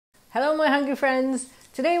Hello my hungry friends!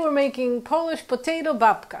 Today we're making Polish potato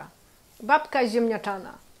babka. Babka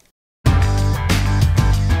ziemniaczana.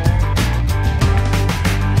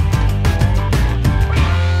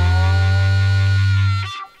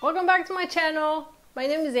 Welcome back to my channel. My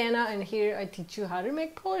name is Anna and here I teach you how to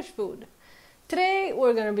make Polish food. Today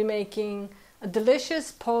we're going to be making a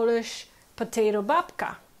delicious Polish potato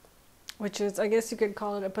babka, which is, I guess you could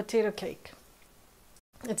call it a potato cake.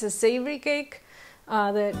 It's a savory cake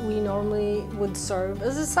that we normally would serve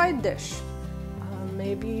as a side dish.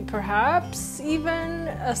 Maybe perhaps even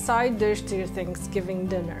a side dish to your Thanksgiving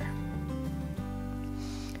dinner.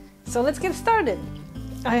 So let's get started.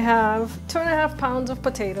 I have 2.5 pounds of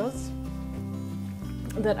potatoes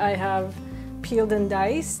that I have peeled and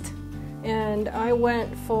diced, and I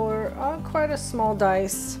went for quite a small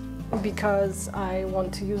dice because I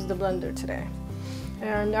want to use the blender today.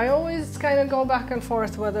 And I always kind of go back and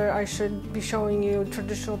forth whether I should be showing you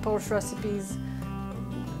traditional Polish recipes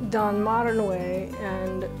done modern way,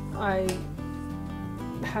 and I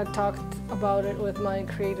had talked about it with my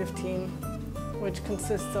creative team, which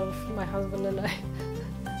consists of my husband and I.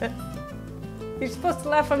 You're supposed to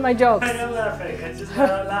laugh at my jokes. I'm not laughing, it's just not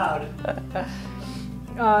out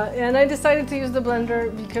loud. And I decided to use the blender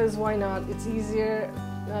because why not? It's easier.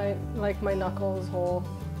 I like my knuckles whole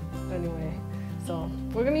anyway. So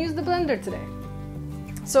we're going to use the blender today.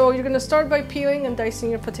 So you're going to start by peeling and dicing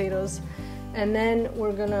your potatoes, and then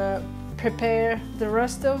we're going to prepare the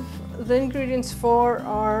rest of the ingredients for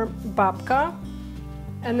our babka.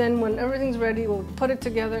 And then when everything's ready, we'll put it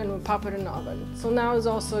together and we'll pop it in the oven. So now is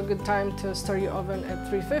also a good time to start your oven at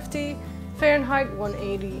 350 Fahrenheit,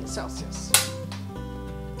 180 Celsius.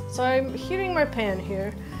 So I'm heating my pan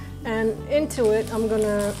here, and into it I'm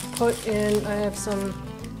gonna put in, I have some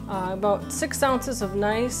about 6 ounces of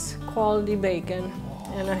nice quality bacon,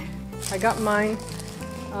 and I got mine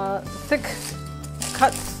cut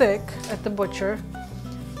thick at the butcher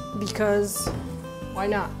because why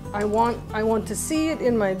not? I want to see it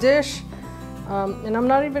in my dish, and I'm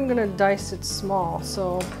not even gonna dice it small,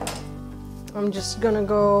 so I'm just gonna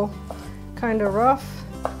go kind of rough,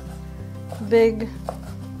 big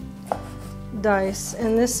dice.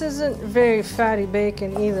 And this isn't very fatty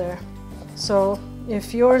bacon either, so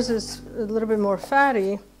if yours is a little bit more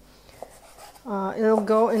fatty, it'll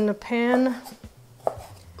go in the pan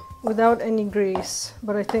without any grease,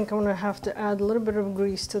 but I think I'm gonna have to add a little bit of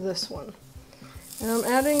grease to this one. And I'm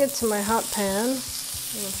adding it to my hot pan. I'm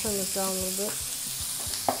going to turn this down a little bit.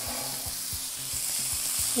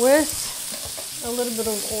 With a little bit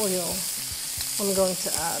of oil I'm going to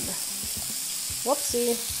add.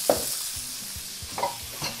 Whoopsie.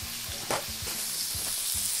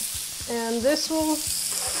 And this will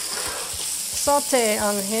saute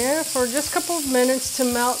on here for just a couple of minutes to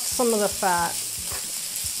melt some of the fat.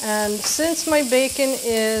 And since my bacon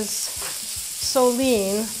is so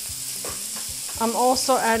lean, I'm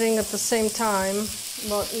also adding at the same time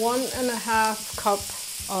about 1.5 cup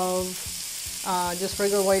of just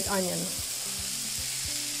regular white onion.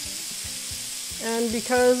 And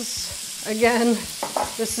because, again,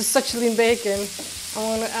 this is such lean bacon, I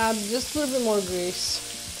want to add just a little bit more grease.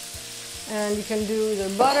 And you can do either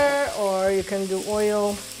butter or you can do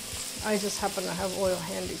oil. I just happen to have oil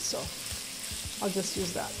handy, so I'll just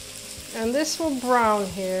use that. And this will brown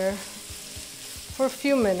here for a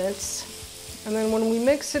few minutes. And then when we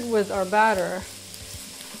mix it with our batter,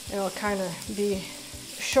 it'll kind of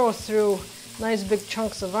show through nice big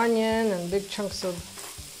chunks of onion and big chunks of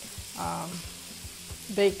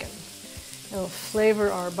bacon. It'll flavor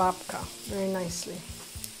our babka very nicely.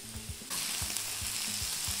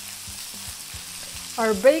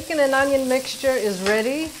 Our bacon and onion mixture is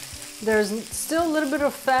ready. There's still a little bit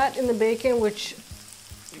of fat in the bacon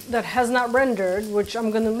that has not rendered, which I'm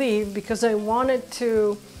going to leave because I want it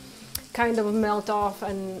to kind of melt off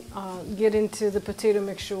and get into the potato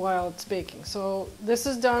mixture while it's baking. So this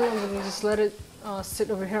is done. I'm going to just let it sit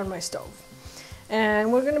over here on my stove.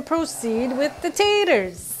 And we're going to proceed with the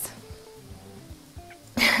taters.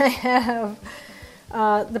 I have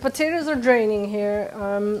the potatoes are draining here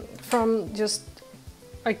from just,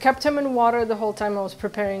 I kept them in water the whole time I was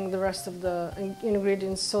preparing the rest of the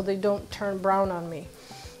ingredients so they don't turn brown on me.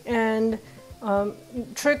 And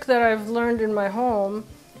trick that I've learned in my home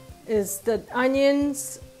is that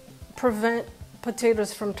onions prevent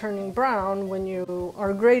potatoes from turning brown when you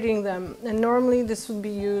are grating them. And normally this would be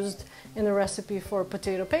used in a recipe for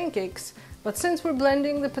potato pancakes. But since we're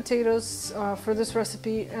blending the potatoes for this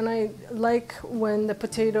recipe, and I like when the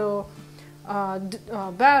potato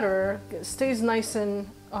batter stays nice and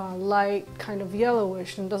light, kind of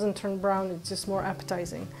yellowish, and doesn't turn brown, it's just more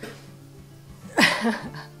appetizing.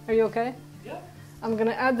 I Are you okay? Yeah. I'm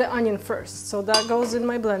gonna add the onion first. So that goes in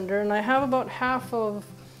my blender, and I have about half of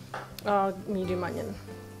medium onion.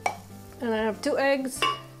 And I have 2 eggs.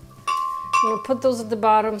 I'm gonna put those at the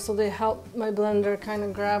bottom so they help my blender kind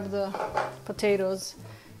of grab the potatoes.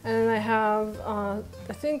 And then I have, I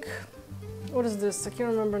think, what is this? I can't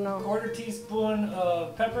remember now. 1/4 teaspoon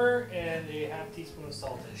of pepper and a 1/2 teaspoon of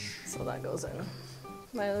saltish. So that goes in.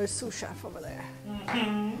 My other sous chef over there.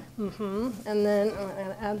 Mm-hmm. And then I'm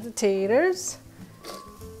gonna add the taters.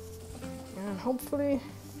 And hopefully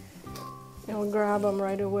it'll grab them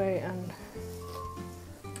right away and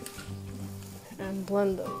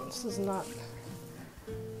blend them. This is not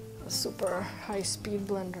a super high-speed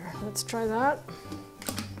blender. Let's try that.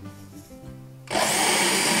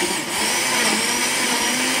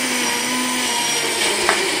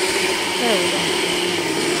 There we go.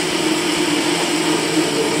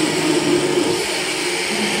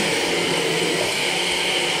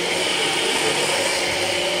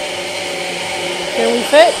 Can we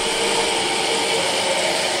fit?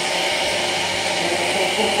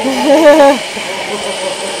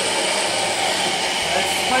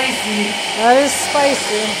 That's spicy. That is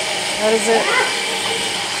spicy. That is it.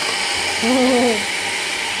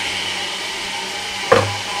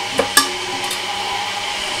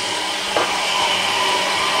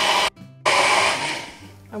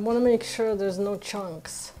 I want to make sure there's no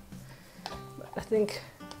chunks. But I think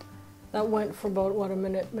that went for about, what, a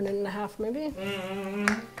minute and a half maybe?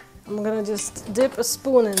 Mm-hmm. I'm gonna just dip a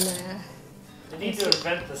spoon in there. You need to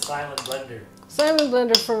invent the silent blender. Silent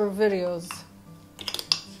blender for videos.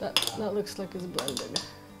 That looks like it's blended.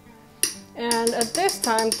 And at this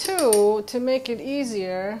time too, to make it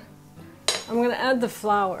easier, I'm gonna add the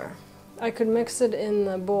flour. I could mix it in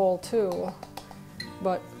the bowl too,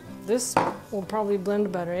 but this will probably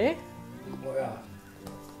blend better, eh? Oh yeah.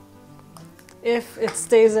 If it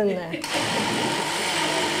stays in there.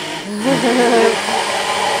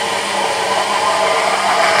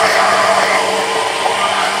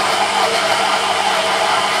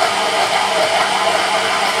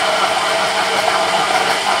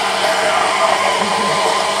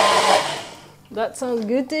 That sounds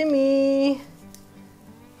good to me.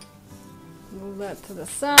 Move that to the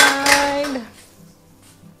side.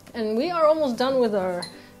 And we are almost done with our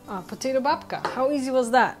potato babka. How easy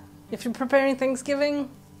was that? If you're preparing Thanksgiving,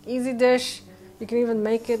 easy dish. You can even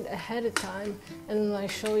make it ahead of time, and then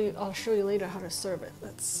I'll show you later how to serve it.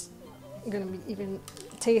 That's gonna be even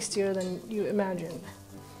tastier than you imagined.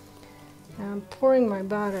 I'm pouring my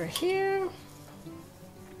batter here.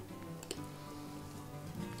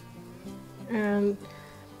 And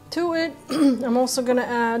to it, I'm also gonna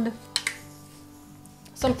add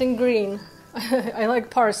something green. I like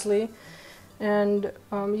parsley, and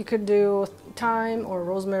you could do thyme or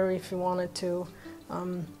rosemary if you wanted to.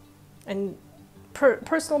 And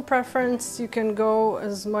personal preference, you can go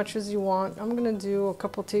as much as you want. I'm gonna do a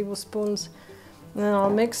couple tablespoons, and then I'll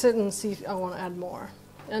mix it and see if I want to add more.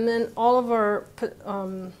 And then all of our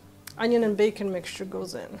onion and bacon mixture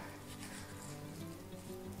goes in.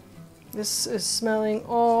 This is smelling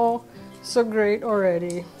all so great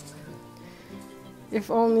already.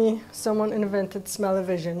 If only someone invented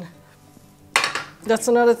smell-o-vision. That's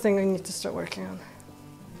another thing I need to start working on.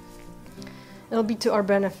 It'll be to our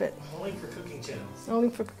benefit. Only for cooking channels. Only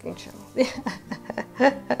for cooking channels.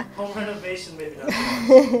 Home renovation, maybe not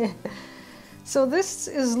so much. So this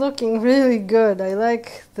is looking really good. I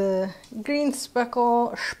like the green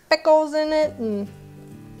speckles in it, and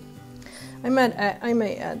I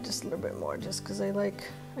may add just a little bit more, just because I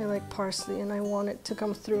like parsley and I want it to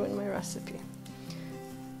come through in my recipe.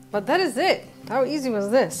 But that is it. How easy was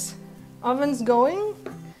this? Oven's going,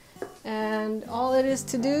 and all it is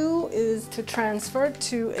to do is to transfer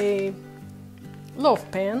to a loaf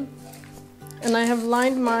pan. And I have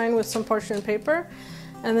lined mine with some parchment paper,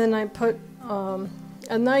 and then I put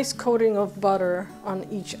a nice coating of butter on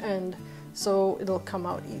each end so it'll come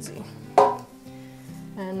out easy.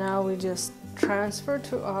 And now we just transfer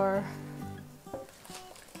to our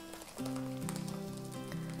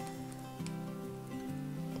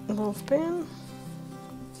loaf pan.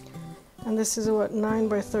 And this is what, 9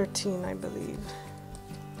 by 13, I believe.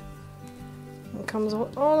 It comes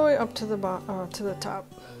all the way up to the top.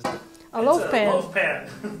 A loaf pan. Loaf pan.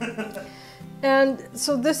 And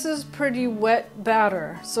so this is pretty wet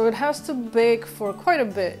batter, so it has to bake for quite a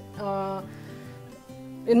bit.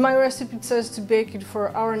 In my recipe it says to bake it for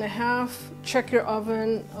 1.5 hours. Check your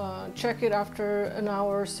oven, check it after an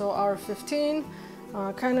hour or so, hour 15.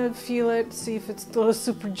 Kind of feel it, see if it's still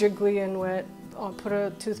super jiggly and wet. I'll put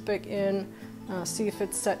a toothpick in See if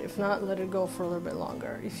it's set. If not, let it go for a little bit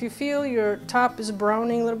longer. If you feel your top is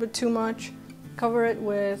browning a little bit too much, cover it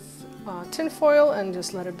with tin foil and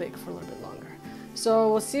just let it bake for a little bit longer. So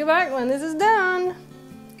we'll see you back when this is done.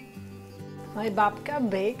 My babka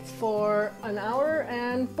baked for 1 hour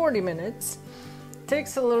and 40 minutes.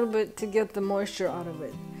 Takes a little bit to get the moisture out of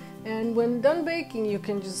it. And when done baking, you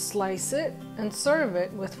can just slice it and serve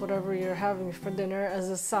it with whatever you're having for dinner as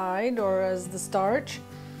a side or as the starch.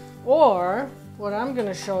 Or what I'm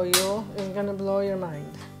gonna show you is gonna blow your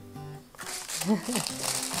mind.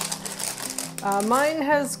 Mine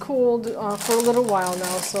has cooled for a little while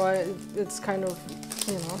now, so it's kind of,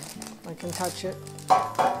 you know, I can touch it.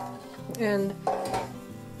 And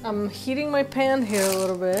I'm heating my pan here a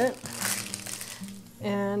little bit.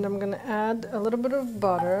 And I'm gonna add a little bit of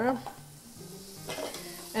butter.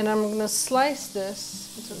 And I'm gonna slice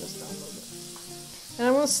this. I'll turn this down a little bit. And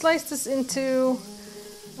I'm gonna slice this into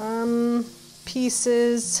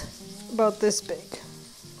pieces about this big.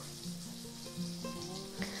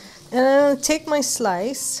 And I'm going to take my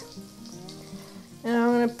slice and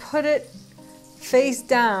I'm going to put it face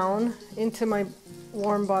down into my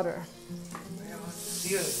warm butter.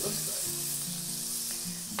 See what it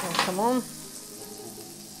looks Oh, come on.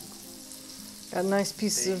 Got nice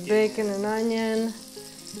pieces of bacon and onion.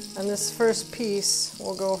 And this first piece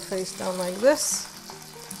will go face down like this.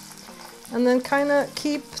 And then kind of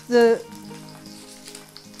keep the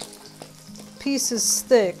pieces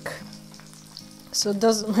thick so it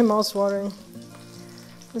doesn't, my mouth's watering.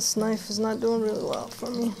 This knife is not doing really well for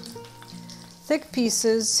me. Thick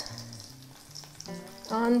pieces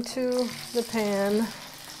onto the pan.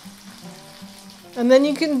 And then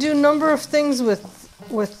you can do a number of things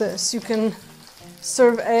with this. You can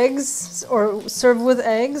serve eggs or serve with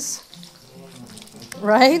eggs,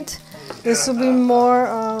 right? This will be more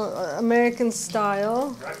American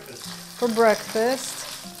style for breakfast.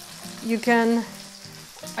 You can,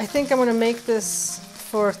 I think I'm going to make this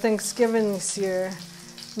for Thanksgiving this year,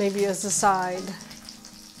 maybe as a side.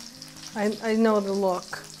 I know the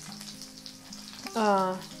look.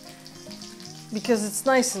 Because it's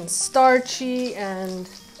nice and starchy and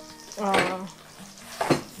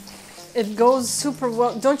it goes super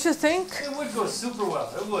well. Don't you think? It would go super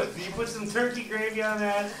well. It would. You put some turkey gravy on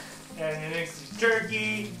that. And you mix the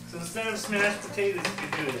turkey. So instead of smashed potatoes, you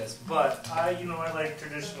could do this. But I like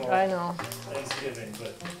traditional Thanksgiving.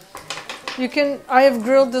 But you can. I have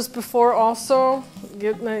grilled this before also.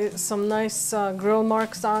 Get some nice grill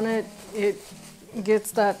marks on it. It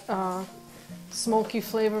gets that smoky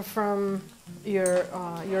flavor from your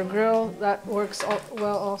grill. That works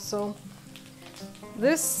well also.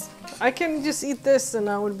 This, I can just eat this and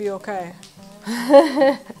I would be okay.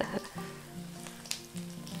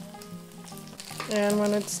 And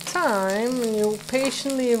when it's time, and you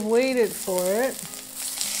patiently have waited for it,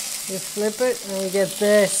 you flip it and we get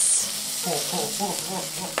this.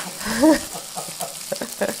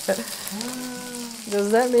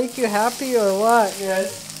 Does that make you happy or what?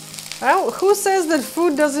 yes. Who says that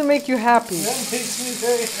food doesn't make you happy? That makes me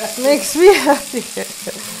very happy. Makes me happy.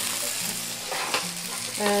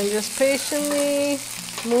 And just patiently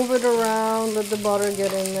move it around, let the butter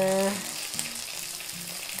get in there.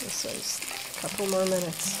 Just a couple more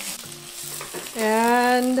minutes.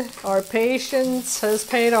 And our patience has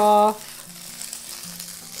paid off.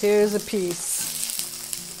 Here's a piece.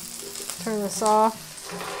 Turn this off.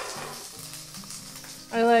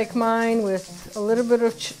 I like mine with a little bit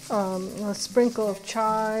of a sprinkle of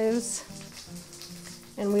chives.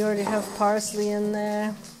 And we already have parsley in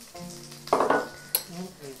there.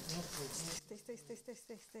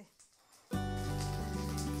 Stay.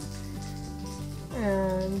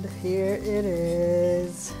 And here it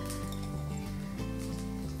is.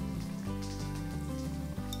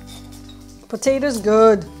 Potatoes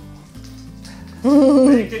good.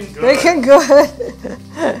 Bacon good. Bacon good.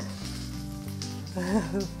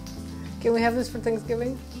 Can we have this for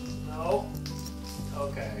Thanksgiving? No.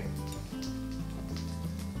 Okay.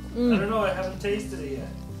 I don't know. I haven't tasted it yet.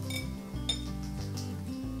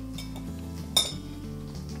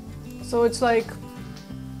 So it's like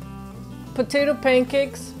potato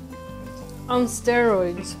pancakes on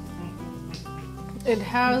steroids. It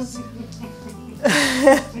has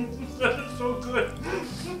That's so good.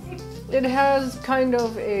 it has kind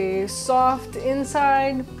of a soft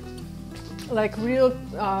inside, like real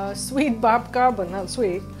sweet babka, but not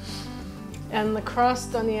sweet, and the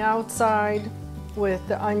crust on the outside with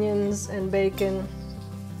the onions and bacon.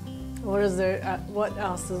 What is there? What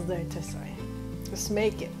else is there to say? Just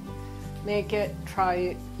make it. Make it, try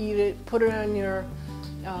it, eat it, put it on your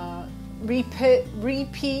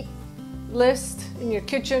repeat list in your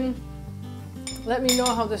kitchen. Let me know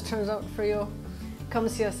how this turns out for you. Come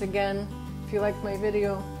see us again. If you liked my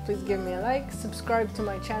video, please give me a like, subscribe to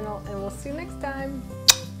my channel, and we'll see you next time.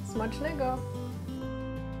 Smacznego!